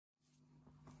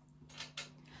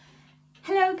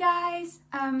guys,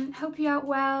 hope you are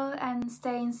well and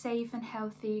staying safe and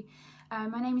healthy.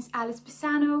 My name is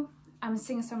Pisano. I'm a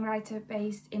singer-songwriter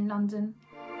based in London.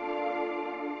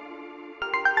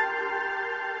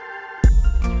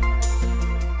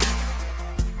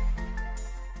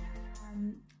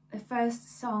 The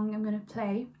first song I'm going to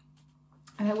play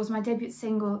was my debut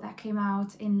single that came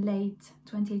out in late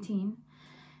 2018.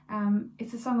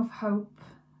 It's a song of hope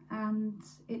and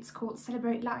it's called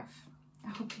Celebrate Life. I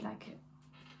hope you like it.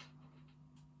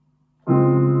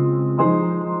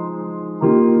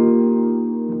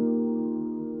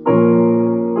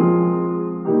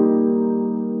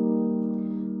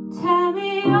 Tell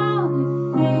me all the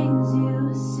things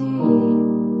you see,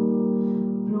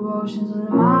 blue oceans with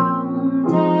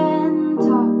mountain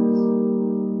tops,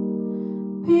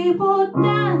 people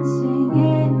dancing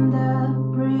in the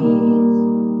breeze,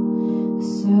 the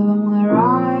sun on the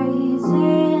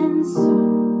rising sun.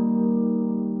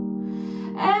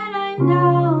 And I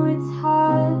know it's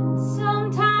hard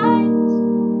sometimes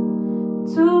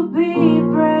to be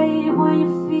brave when you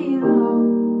feel alone.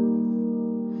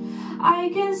 I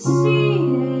can see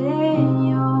it in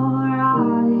your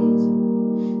eyes.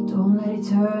 Don't let it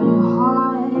turn your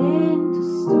heart into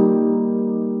stone.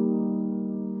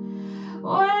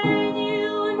 When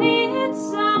you need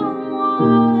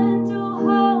someone to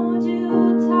hold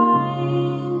you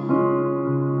tight,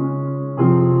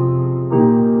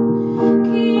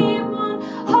 keep on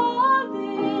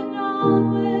holding on,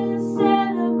 we'll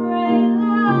celebrate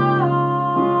life.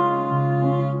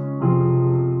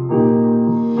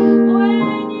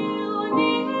 When you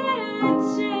need a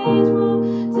change, move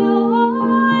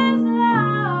towards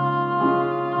light.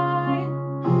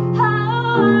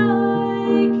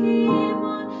 Keep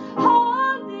on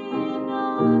holding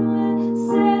on, we'll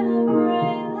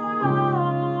celebrate life.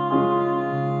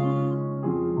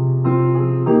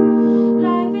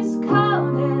 Life is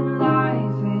cold and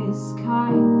life is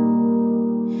kind.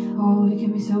 Oh, it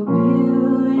can be so beautiful.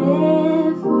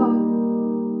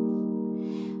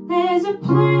 There's a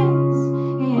place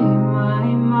in my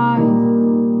mind.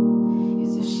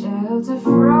 It's a shelter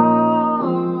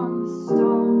from the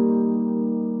storm.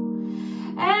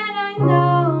 And I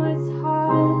know it's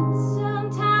hard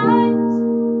sometimes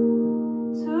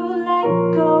to let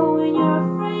go when you're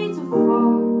afraid to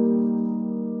fall.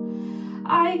 I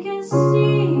can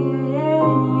see it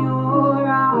in your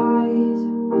eyes.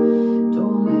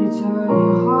 Don't let it turn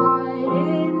your heart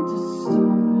into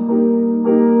stone.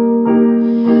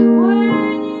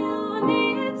 When you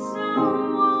need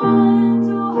someone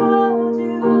to hold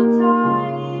you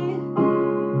tight,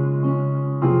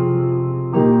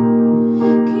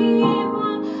 keep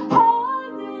on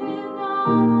holding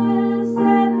on, we'll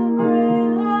celebrate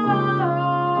life.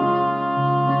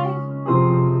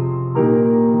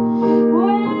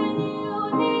 When you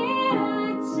need a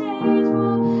change,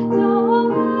 move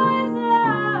towards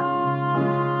light.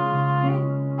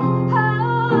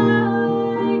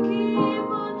 Keep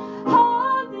on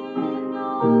holding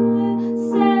on, we'll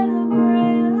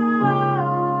celebrate life.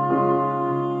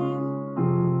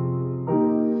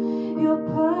 You're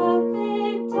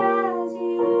perfect as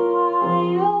you are,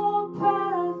 you're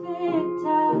perfect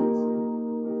as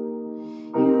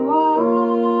you are,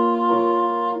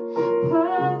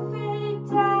 perfect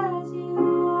as you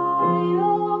are,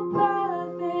 you're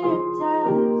perfect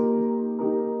as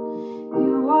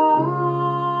you are.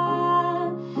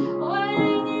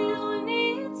 When you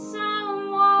need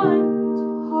someone to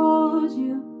hold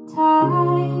you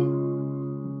tight,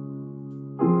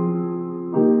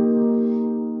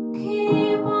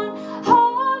 keep on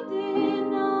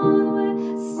holding on,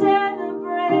 we'll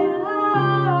celebrate life.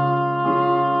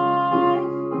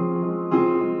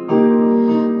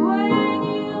 When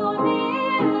you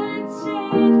need a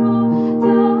change, move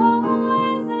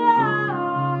towards light.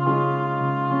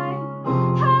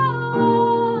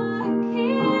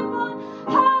 Keep on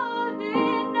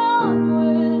holding on,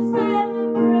 we'll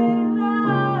celebrate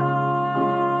life.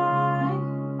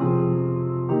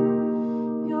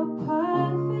 You're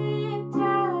perfect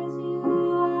as you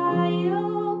are,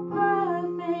 you're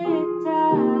perfect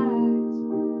as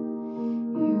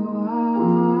you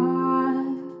are.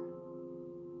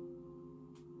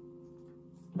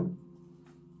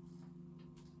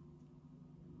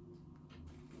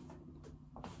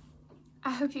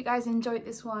 I hope you guys enjoyed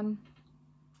this one.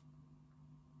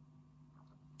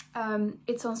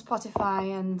 It's on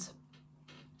Spotify and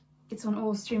it's on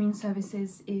all streaming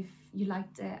services if you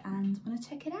liked it and want to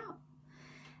check it out.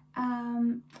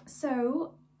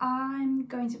 So I'm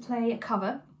going to play a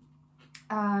cover,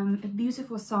 a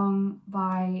beautiful song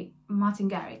by Martin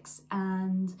Garrix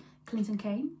and Clinton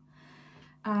Kane.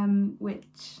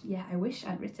 which, yeah, I wish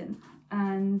I'd written,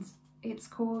 and it's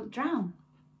called Drown.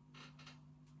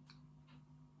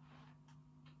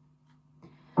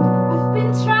 I've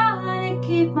been trying to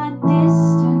keep my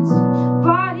distance,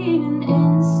 but in an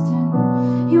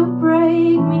instant you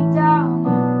break me down.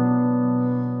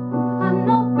 I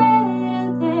know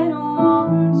better than I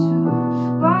want to,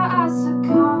 but I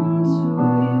succumb to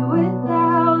you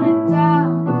without a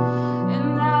doubt.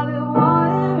 And now the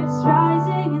water is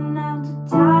rising and I'm too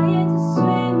tired to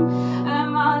swim,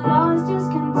 and my lungs just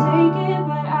can't take it,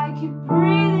 but I keep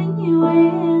breathing you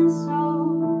in. So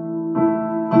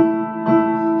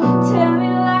tell me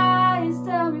lies,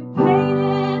 tell me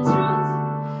painted truths,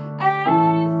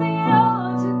 anything at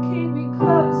all to keep me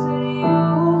closer to you.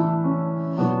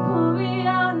 Pull me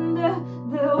under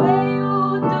the way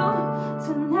you do.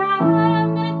 Tonight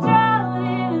I'm gonna drown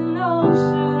in an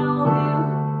ocean of you.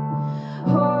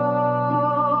 Oh,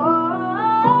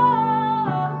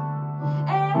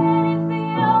 anything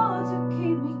at all to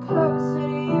keep me closer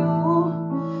to you.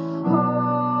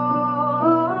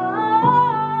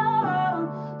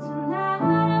 Tonight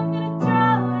I'm gonna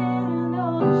drown in an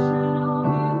ocean of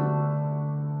you.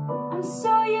 I'm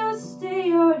so used to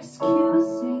your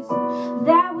excuses,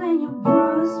 that when you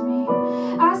bruise me,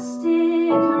 I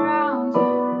stick around.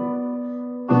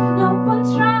 No one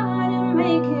trying to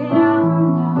make it out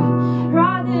now.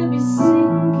 Rather be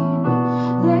sinking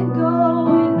than go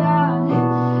without.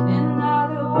 And now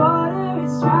the water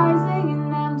is rising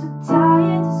and I'm too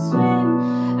tired to swim,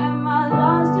 and my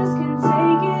lungs just can't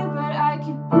take it, but I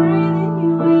keep breathing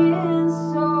you in.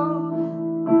 So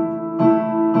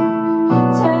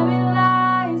tell me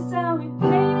lies, tell me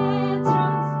painted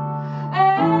truths,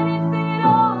 anything at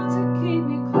all to keep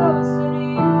me closer to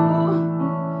you.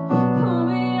 Pull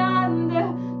me under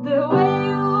the way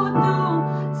you do.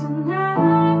 Tonight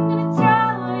I'm gonna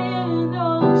drown in an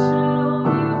ocean of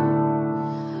you.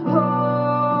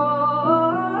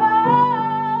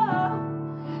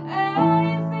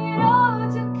 Anything at all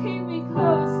to keep me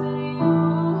closer to you.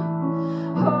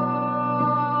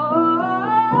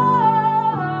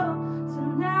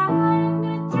 Tonight I'm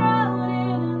gonna drown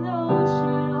in an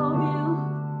ocean of you.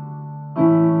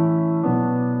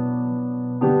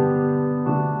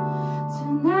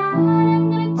 Tonight I'm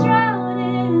gonna drown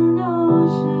in an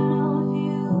ocean of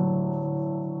you.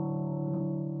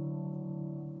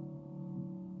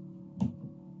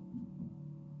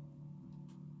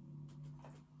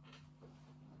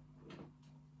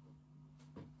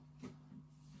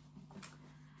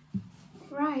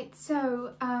 Right,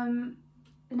 so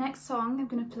the next song I'm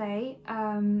gonna play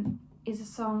is a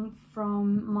song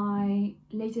from my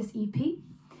latest EP.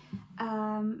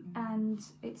 And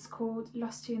it's called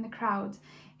Lost You in the Crowd.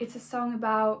 It's a song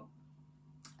about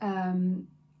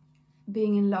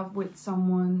being in love with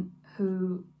someone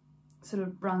who sort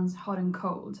of runs hot and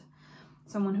cold,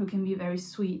 someone who can be very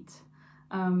sweet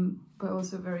but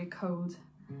also very cold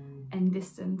and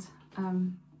distant.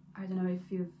 I don't know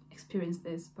if you've experienced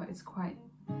this, but it's quite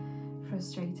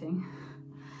frustrating.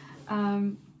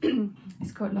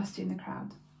 It's called Lost You in the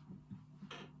Crowd.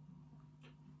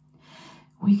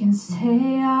 We can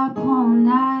stay up all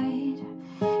night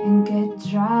and get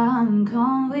drunk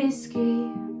on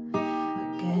whiskey,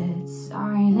 or get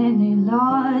silently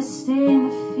lost in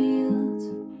the field.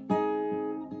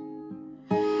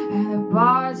 And the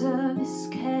bars of this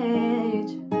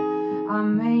cage, I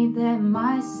made them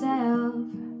myself.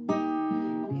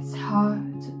 It's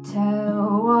hard to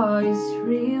tell what is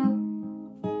real.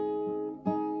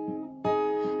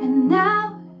 And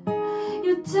now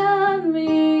you turn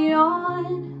me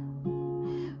on.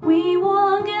 We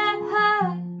won't get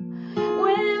hurt,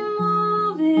 we're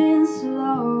moving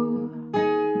slow.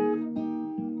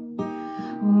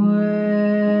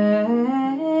 Where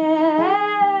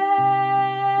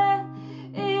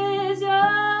is your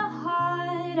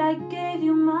heart? I gave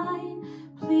you mine,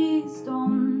 please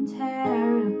don't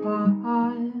tear it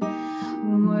apart.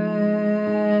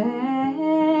 Where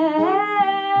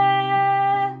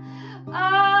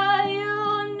are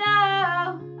you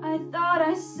now? I thought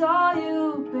I saw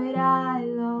you, but I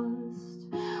lost.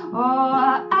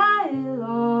 Oh, I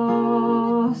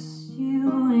lost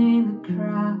you in the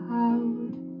crowd.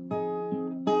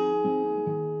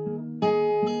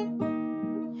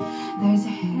 There's a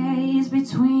haze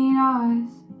between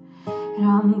us, and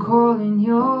I'm calling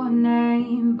your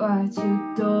name, but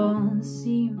you don't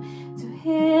seem to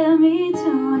hear me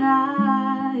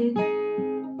tonight.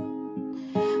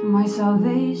 My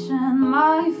salvation,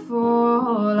 my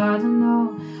fall, I don't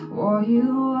know what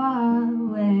you are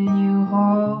when you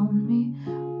hold me.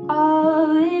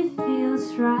 Oh, it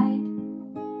feels right.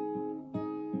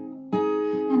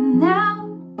 And now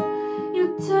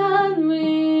you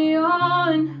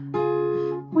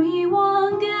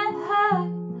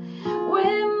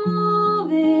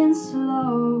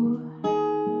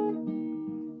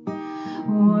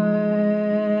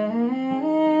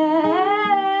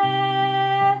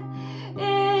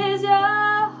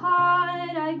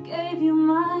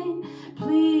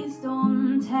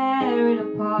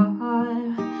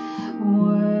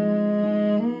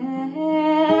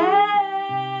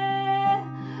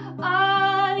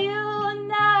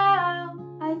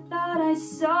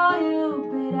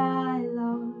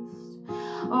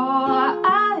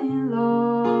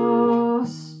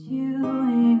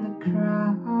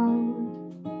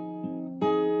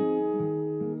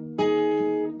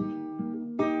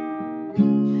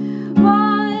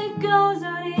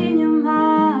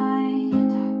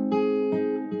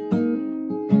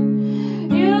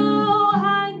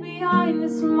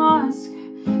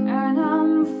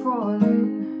falling.